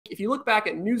if you look back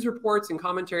at news reports and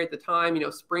commentary at the time,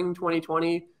 spring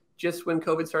 2020, just when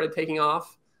COVID started taking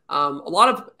off, a lot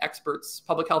of experts,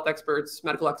 public health experts,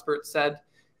 medical experts said,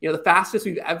 the fastest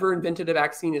we've ever invented a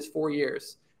vaccine is 4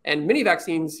 years. And many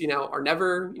vaccines, are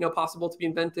never, possible to be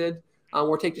invented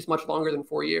or take just much longer than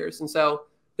 4 years. And so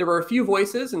there were a few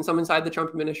voices and some inside the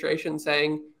Trump administration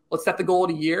saying, let's set the goal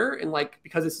at a year. And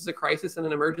because this is a crisis and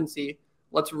an emergency,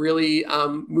 let's really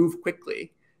move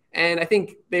quickly. And I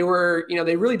think they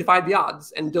really defied the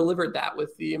odds and delivered that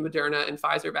with the Moderna and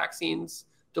Pfizer vaccines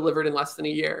delivered in less than a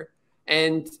year.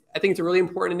 And I think it's a really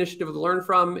important initiative to learn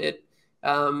from. It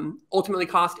ultimately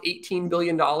cost $18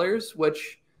 billion,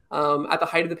 which at the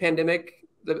height of the pandemic,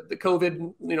 the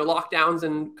COVID lockdowns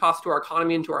and cost to our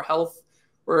economy and to our health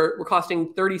were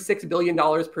costing $36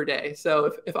 billion per day.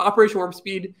 So if Operation Warp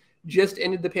Speed just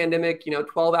ended the pandemic,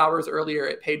 12 hours earlier,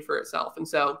 it paid for itself. And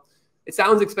so it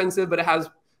sounds expensive, but it has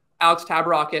Alex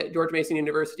Stapp at George Mason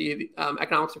University, the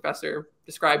economics professor,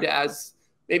 described it as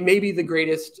maybe the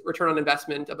greatest return on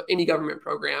investment of any government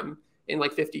program in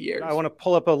 50 years. I want to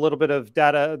pull up a little bit of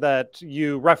data that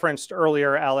you referenced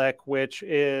earlier, Alec, which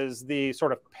is the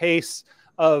sort of pace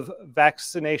of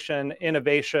vaccination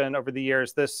innovation over the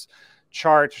years. This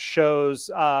chart shows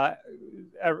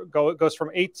goes from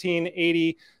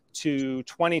 1880 to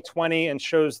 2020 and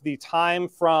shows the time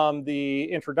from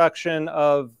the introduction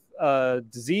of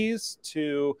disease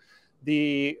to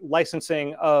the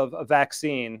licensing of a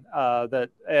vaccine. At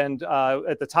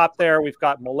the top there, we've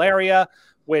got malaria,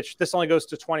 which this only goes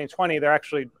to 2020. There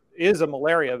actually is a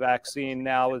malaria vaccine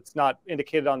now. It's not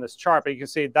indicated on this chart, but you can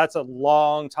see that's a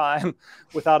long time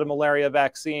without a malaria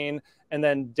vaccine. And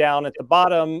then down at the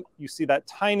bottom, you see that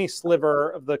tiny sliver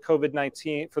of the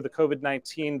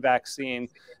COVID-19 vaccine.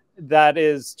 That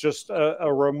is just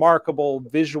a remarkable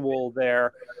visual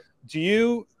there.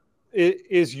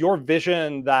 Is your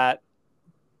vision that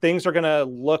things are going to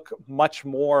look much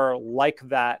more like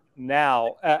that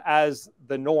now as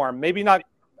the norm? Maybe not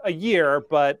a year,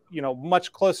 but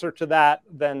much closer to that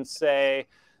than, say,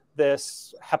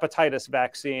 this hepatitis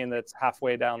vaccine that's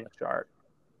halfway down the chart.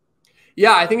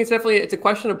 Yeah, I think it's a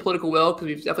question of political will, because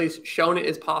we've definitely shown it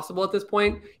is possible at this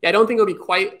point. Yeah, I don't think it'll be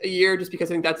quite a year, just because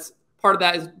I think that's part of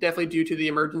that is definitely due to the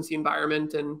emergency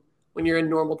environment. And when you're in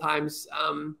normal times,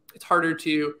 it's harder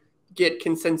to get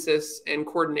consensus and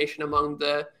coordination among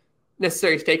the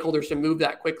necessary stakeholders to move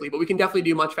that quickly. But we can definitely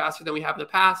do much faster than we have in the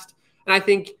past. And I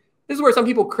think this is where some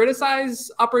people criticize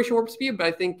Operation Warp Speed, but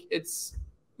I think it's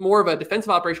more of a defensive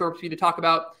Operation Warp Speed to talk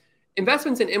about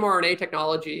investments in mRNA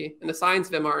technology and the science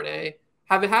of mRNA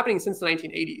have been happening since the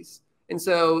 1980s. And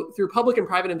so through public and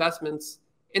private investments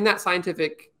in that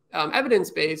scientific evidence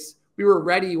base, we were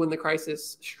ready when the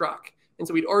crisis struck. And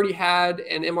so we'd already had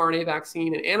an mRNA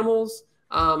vaccine in animals,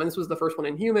 and this was the first one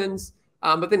in humans.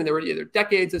 But then there were either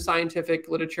decades of scientific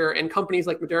literature and companies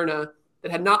like Moderna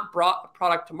that had not brought a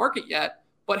product to market yet,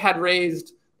 but had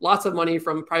raised lots of money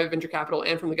from private venture capital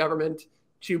and from the government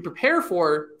to prepare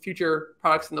for future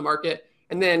products in the market.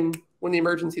 And then when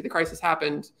the crisis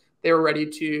happened, they were ready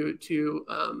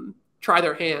to try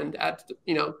their hand at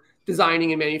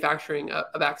designing and manufacturing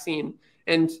a vaccine.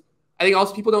 And I think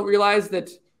also people don't realize that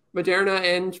Moderna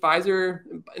and Pfizer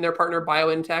and their partner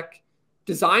BioNTech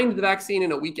designed the vaccine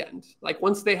in a weekend.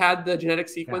 Once they had the genetic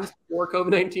sequence for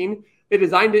COVID-19, they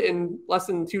designed it in less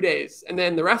than 2 days. And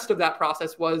then the rest of that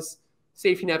process was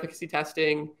safety and efficacy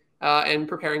testing and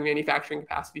preparing manufacturing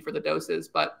capacity for the doses.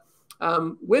 But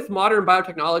with modern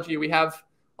biotechnology, we have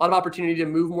a lot of opportunity to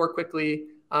move more quickly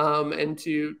and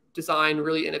to design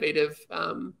really innovative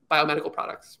biomedical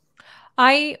products.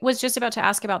 I was just about to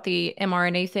ask about the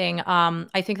mRNA thing.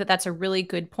 I think that that's a really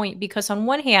good point, because on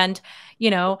one hand,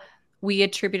 we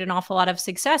attribute an awful lot of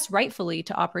success, rightfully,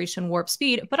 to Operation Warp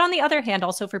Speed. But on the other hand,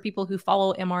 also for people who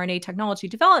follow mRNA technology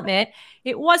development,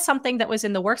 it was something that was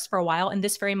in the works for a while. And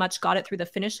this very much got it through the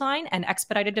finish line and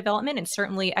expedited development and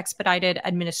certainly expedited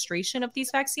administration of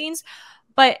these vaccines.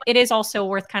 But it is also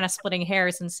worth kind of splitting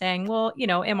hairs and saying, well,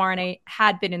 mRNA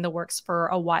had been in the works for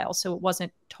a while, so it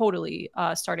wasn't totally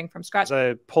starting from scratch.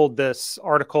 I pulled this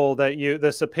article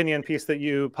this opinion piece that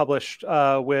you published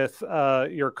with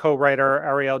your co-writer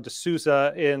Ariel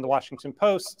D'Souza in the Washington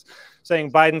Post,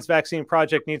 saying Biden's vaccine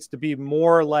project needs to be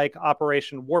more like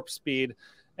Operation Warp Speed.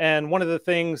 And one of the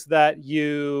things that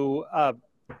you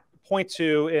point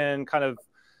to in kind of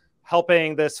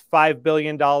helping this $5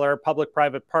 billion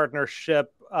public-private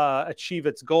partnership achieve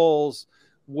its goals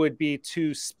would be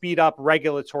to speed up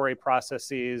regulatory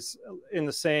processes in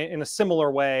a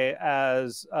similar way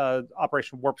as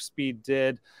Operation Warp Speed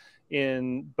did.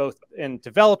 in both in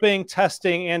developing,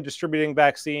 testing, and distributing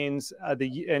vaccines.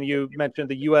 And you mentioned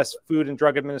the U.S. Food and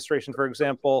Drug Administration, for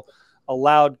example,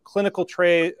 allowed clinical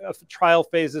trial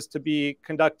phases to be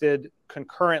conducted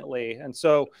concurrently. And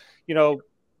so,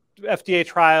 FDA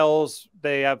trials,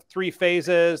 they have 3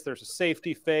 phases. There's a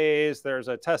safety phase, there's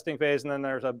a testing phase, and then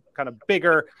there's a kind of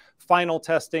bigger final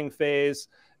testing phase.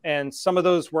 And some of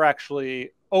those were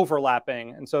actually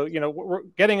overlapping. And so, we're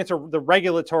getting into the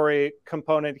regulatory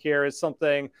component here is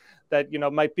something that,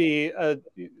 might be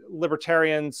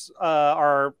libertarians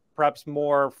are perhaps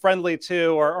more friendly to,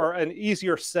 or an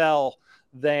easier sell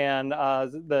than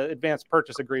the advanced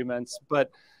purchase agreements. But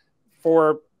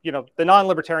for, the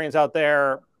non-libertarians out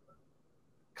there,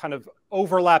 kind of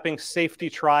overlapping safety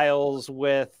trials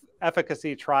with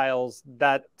efficacy trials,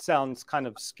 that sounds kind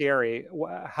of scary.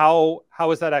 How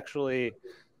is that actually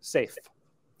safe?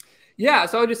 Yeah,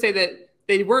 so I would just say that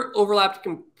they weren't overlapped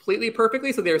completely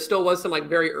perfectly. So there still was some like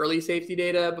very early safety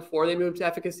data before they moved to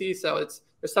efficacy. So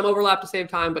there's some overlap to save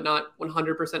time, but not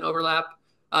 100% overlap.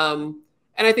 And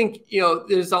I think,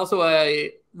 there's also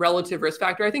a relative risk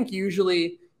factor. I think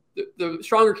usually the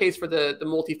stronger case for the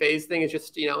multi-phase thing is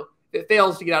just, if it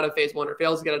fails to get out of phase 1 or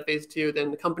fails to get out of phase 2,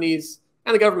 then the companies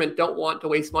and the government don't want to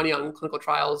waste money on clinical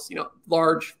trials,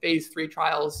 large phase 3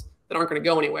 trials that aren't going to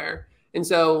go anywhere. And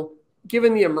so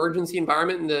given the emergency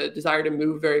environment and the desire to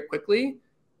move very quickly,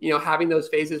 having those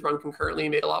phases run concurrently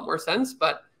made a lot more sense.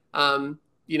 But,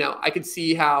 I could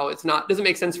see how doesn't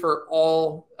make sense for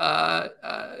all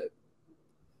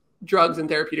drugs and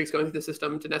therapeutics going through the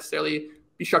system to necessarily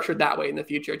be structured that way in the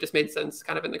future. It just made sense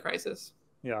kind of in the crisis.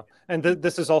 Yeah. And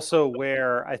this is also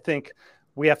where I think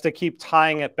we have to keep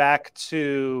tying it back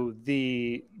to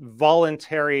the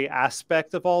voluntary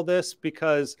aspect of all this,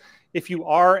 because if you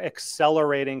are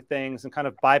accelerating things and kind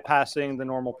of bypassing the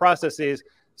normal processes,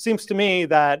 seems to me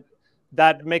that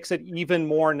makes it even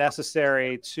more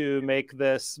necessary to make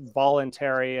this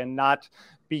voluntary and not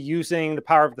be using the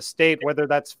power of the state, whether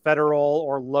that's federal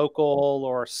or local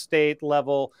or state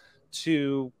level,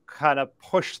 to kind of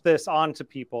push this onto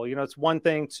people. It's one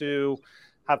thing to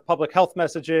have public health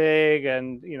messaging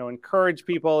and, encourage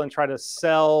people and try to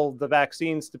sell the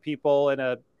vaccines to people in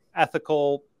a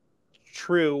ethical,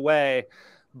 true way.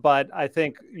 But I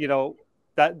think,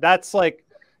 that's like,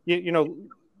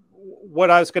 what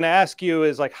I was going to ask you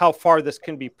is like how far this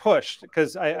can be pushed,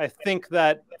 because I think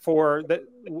that for the,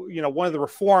 one of the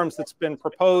reforms that's been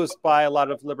proposed by a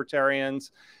lot of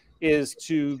libertarians is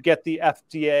to get the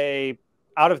FDA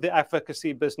out of the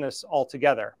efficacy business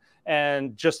altogether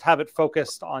and just have it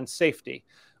focused on safety,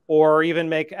 or even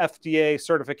make FDA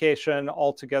certification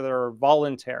altogether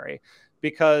voluntary,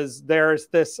 because there's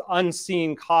this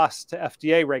unseen cost to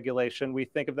FDA regulation. We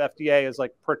think of the FDA as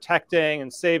like protecting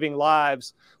and saving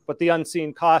lives, but the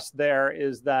unseen cost there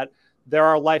is that there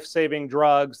are life-saving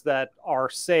drugs that are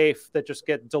safe that just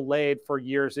get delayed for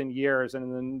years and years,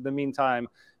 and in the meantime,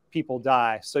 people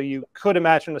die. So you could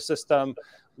imagine a system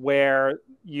where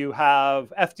you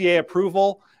have FDA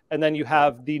approval, and then you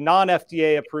have the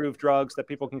non-FDA approved drugs that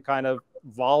people can kind of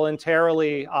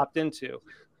voluntarily opt into.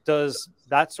 Does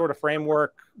that sort of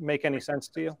framework make any sense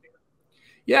to you?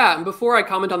 Yeah, and before I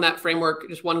comment on that framework,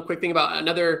 just one quick thing about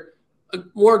a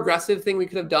more aggressive thing we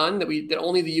could have done that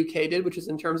only the UK did, which is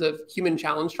in terms of human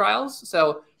challenge trials.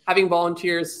 So having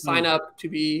volunteers sign up to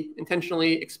be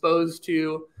intentionally exposed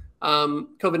to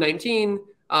COVID-19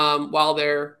 while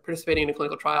they're participating in a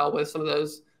clinical trial with some of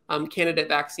those candidate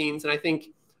vaccines. And I think,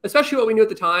 especially what we knew at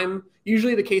the time,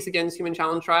 usually the case against human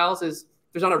challenge trials is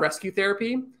there's not a rescue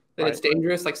therapy, that it's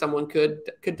dangerous, like someone could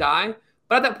die.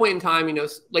 But at that point in time,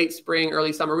 late spring,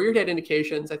 early summer, we had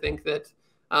indications, I think, that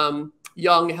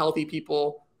young, healthy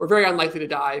people were very unlikely to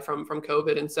die from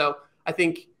COVID. And so I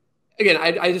think, again,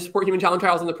 I just support human challenge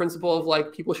trials on the principle of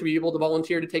like people should be able to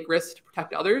volunteer to take risks to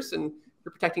protect others, and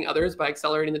you're protecting others by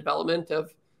accelerating the development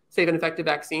of safe and effective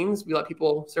vaccines. We let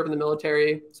people serve in the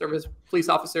military, serve as police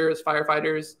officers,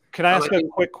 firefighters. Can I ask a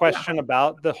quick question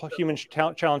about the human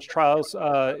challenge trials?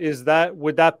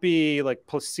 Would that be like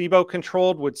placebo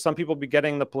controlled? Would some people be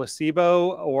getting the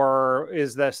placebo, or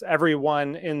is this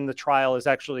everyone in the trial is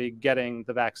actually getting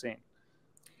the vaccine?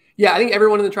 Yeah, I think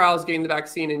everyone in the trial is getting the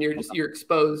vaccine, and you're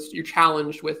exposed, you're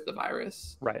challenged with the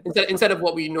virus. Right. Instead of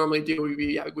what we normally do,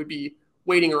 would be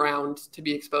waiting around to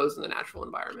be exposed in the natural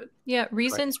environment. Yeah,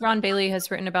 Reason's Ron Bailey has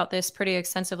written about this pretty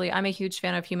extensively. I'm a huge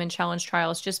fan of human challenge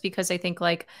trials, just because I think,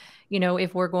 like,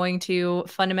 if we're going to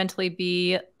fundamentally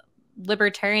be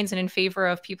libertarians and in favor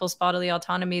of people's bodily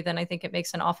autonomy, then I think it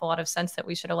makes an awful lot of sense that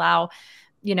we should allow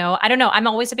you know, I don't know. I'm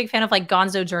always a big fan of like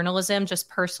gonzo journalism, just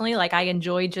personally. Like I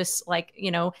enjoy just like, you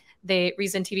know, the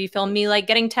Reason TV filmed me like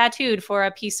getting tattooed for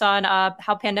a piece on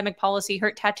how pandemic policy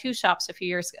hurt tattoo shops a few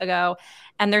years ago.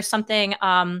 And there's something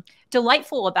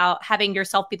delightful about having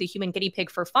yourself be the human guinea pig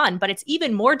for fun, but it's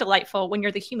even more delightful when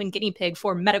you're the human guinea pig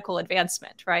for medical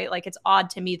advancement, right? Like it's odd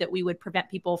to me that we would prevent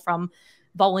people from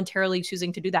voluntarily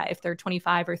choosing to do that if they're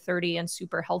 25 or 30 and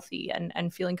super healthy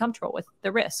and feeling comfortable with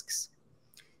the risks.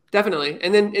 Definitely.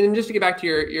 And then just to get back to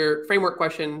your framework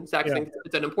question, Zach, I think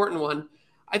it's an important one.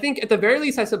 I think at the very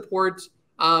least, I support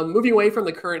moving away from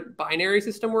the current binary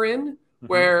system we're in,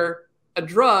 where a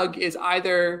drug is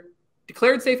either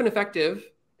declared safe and effective,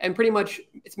 and pretty much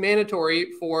it's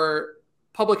mandatory for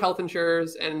public health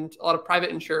insurers and a lot of private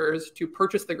insurers to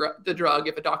purchase the drug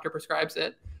if a doctor prescribes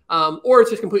it, or it's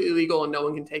just completely legal and no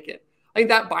one can take it. I think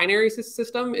that binary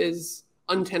system is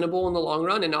untenable in the long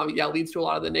run, and leads to a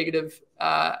lot of the negative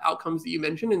outcomes that you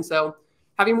mentioned. And so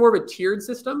having more of a tiered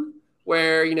system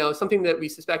where, you know, something that we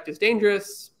suspect is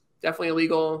dangerous, definitely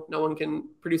illegal, no one can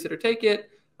produce it or take it,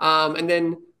 and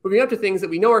then moving up to things that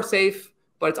we know are safe,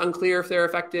 but it's unclear if they're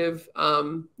effective.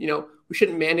 You know, we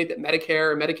shouldn't mandate that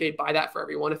Medicare or Medicaid buy that for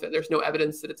everyone if there's no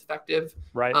evidence that it's effective,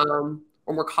 right?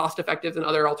 Or more cost effective than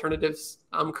other alternatives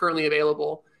currently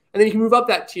available. And then you can move up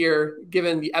that tier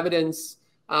given the evidence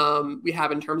we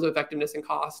have in terms of effectiveness and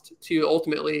cost to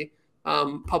ultimately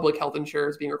public health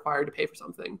insurers being required to pay for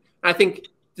something. And I think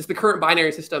just the current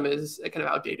binary system is kind of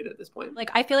outdated at this point.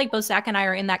 Like, I feel like both Zach and I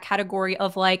are in that category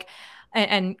of like,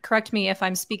 and correct me if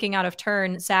I'm speaking out of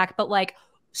turn, Zach, but like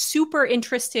super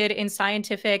interested in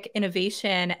scientific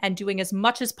innovation and doing as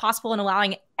much as possible and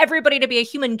allowing everybody to be a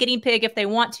human guinea pig if they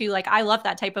want to. Like, I love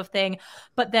that type of thing,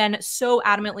 but then so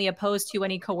adamantly opposed to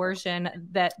any coercion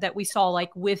that we saw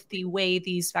like with the way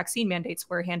these vaccine mandates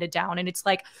were handed down. And it's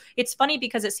like, it's funny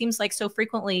because it seems like so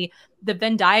frequently the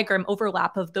Venn diagram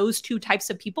overlap of those two types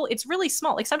of people, it's really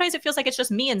small. Like sometimes it feels like it's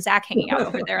just me and Zach hanging out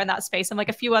over there in that space and like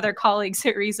a few other colleagues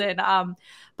at Reason.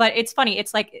 But it's funny.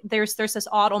 It's like, there's this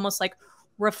odd, almost like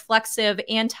reflexive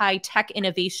anti-tech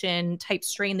innovation type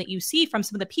strain that you see from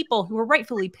some of the people who are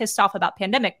rightfully pissed off about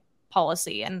pandemic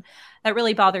policy. And that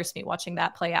really bothers me watching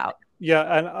that play out. Yeah.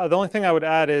 And the only thing I would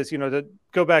add is, you know, to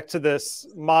go back to this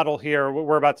model here,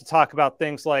 we're about to talk about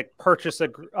things like purchase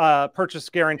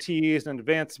guarantees and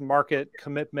advanced market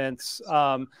commitments.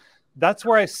 That's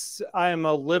where I'm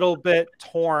a little bit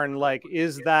torn. Like,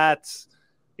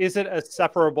 is it as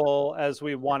separable as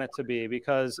we want it to be?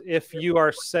 Because if you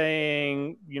are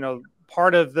saying, you know,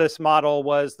 part of this model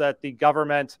was that the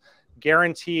government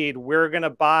guaranteed we're going to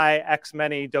buy X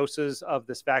many doses of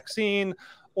this vaccine,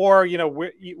 or, you know,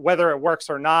 whether it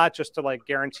works or not, just to like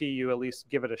guarantee you at least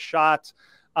give it a shot.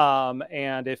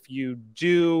 And if you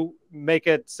do make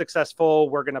it successful,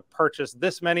 we're going to purchase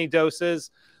this many doses.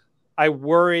 I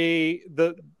worry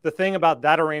the thing about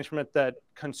that arrangement that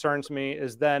concerns me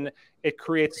is then it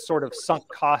creates sort of sunk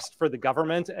cost for the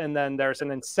government. And then there's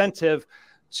an incentive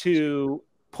to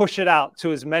push it out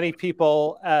to as many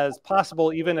people as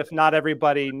possible, even if not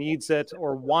everybody needs it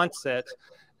or wants it.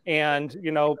 And,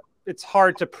 you know, it's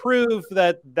hard to prove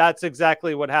that that's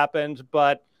exactly what happened,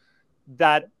 but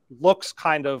that looks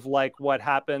kind of like what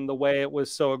happened, the way it was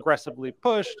so aggressively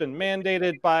pushed and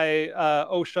mandated by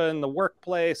OSHA in the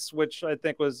workplace, which I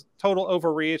think was total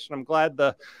overreach. And I'm glad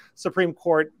the Supreme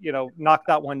Court, you know, knocked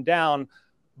that one down.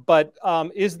 But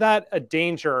is that a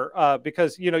danger?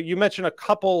 Because, you know, you mentioned a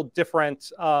couple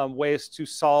different ways to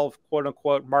solve quote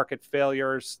unquote market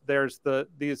failures. There's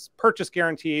these purchase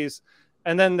guarantees,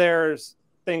 and then there's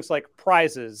things like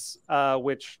prizes,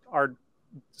 which are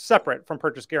separate from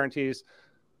purchase guarantees.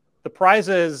 The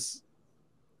prizes,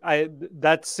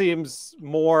 that seems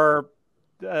more,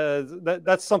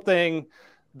 that's something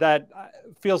that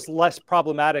feels less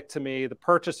problematic to me. The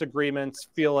purchase agreements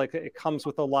feel like it comes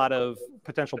with a lot of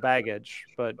potential baggage,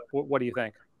 but what do you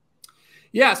think?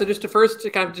 Yeah, so just to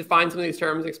kind of define some of these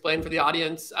terms, explain for the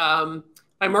audience.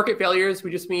 By market failures, we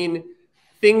just mean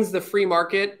things the free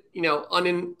market, you know,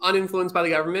 uninfluenced by the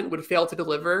government would fail to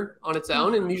deliver on its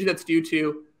own. And usually that's due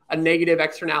to a negative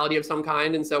externality of some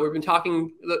kind. And so we've been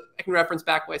talking, I can reference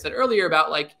back what I said earlier about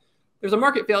like, there's a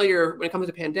market failure when it comes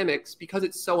to pandemics because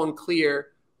it's so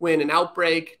unclear when an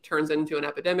outbreak turns into an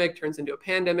epidemic, turns into a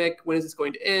pandemic, when is this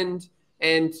going to end?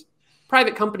 And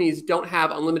private companies don't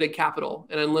have unlimited capital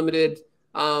and unlimited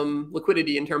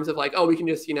liquidity in terms of like, oh, we can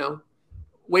just, you know,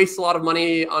 waste a lot of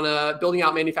money on building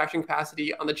out manufacturing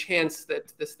capacity on the chance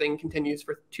that this thing continues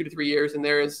for 2 to 3 years and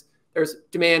there's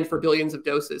demand for billions of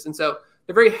doses. And so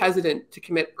they're very hesitant to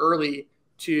commit early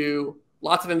to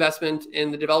lots of investment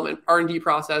in the development R&D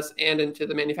process and into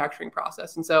the manufacturing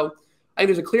process. And so I think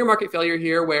there's a clear market failure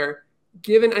here where,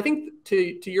 given, I think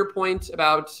to your point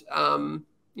about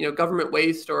government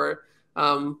waste or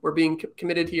we're being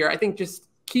committed here, I think just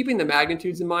keeping the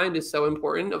magnitudes in mind is so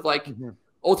important. Of like,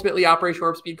 ultimately, Operation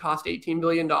Warp Speed cost $18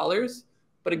 billion,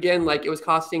 but again, like, it was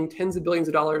costing tens of billions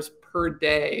of dollars per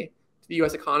day to the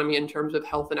U.S. economy in terms of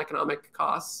health and economic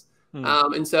costs.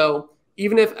 And so,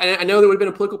 even if I know there would have been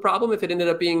a political problem if it ended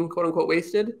up being quote unquote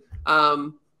wasted,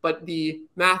 but the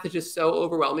math is just so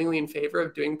overwhelmingly in favor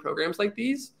of doing programs like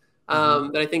these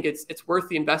that I think it's worth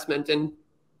the investment. And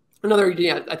another,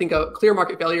 I think a clear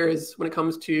market failure is when it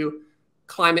comes to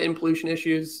climate and pollution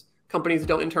issues. Companies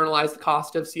don't internalize the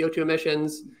cost of CO2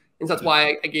 emissions, and so that's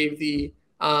why I gave the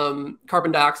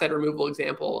carbon dioxide removal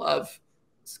example of,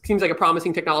 seems like a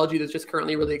promising technology that's just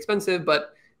currently really expensive,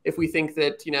 but if we think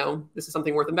that this is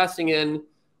something worth investing in,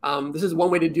 this is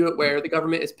one way to do it where the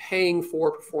government is paying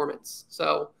for performance.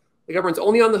 So the government's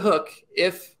only on the hook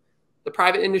if the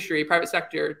private industry, private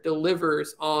sector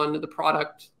delivers on the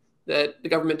product that the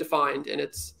government defined in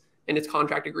its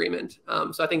contract agreement.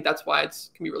 So I think that's why it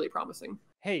can be really promising.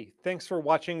 Hey, thanks for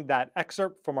watching that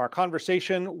excerpt from our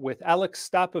conversation with Alec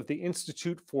Stapp of the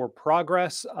Institute for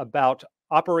Progress about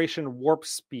Operation Warp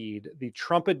Speed, the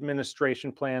Trump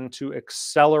administration plan to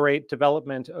accelerate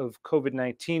development of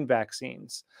COVID-19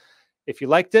 vaccines. If you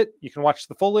liked it, you can watch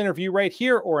the full interview right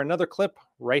here or another clip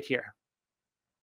right here.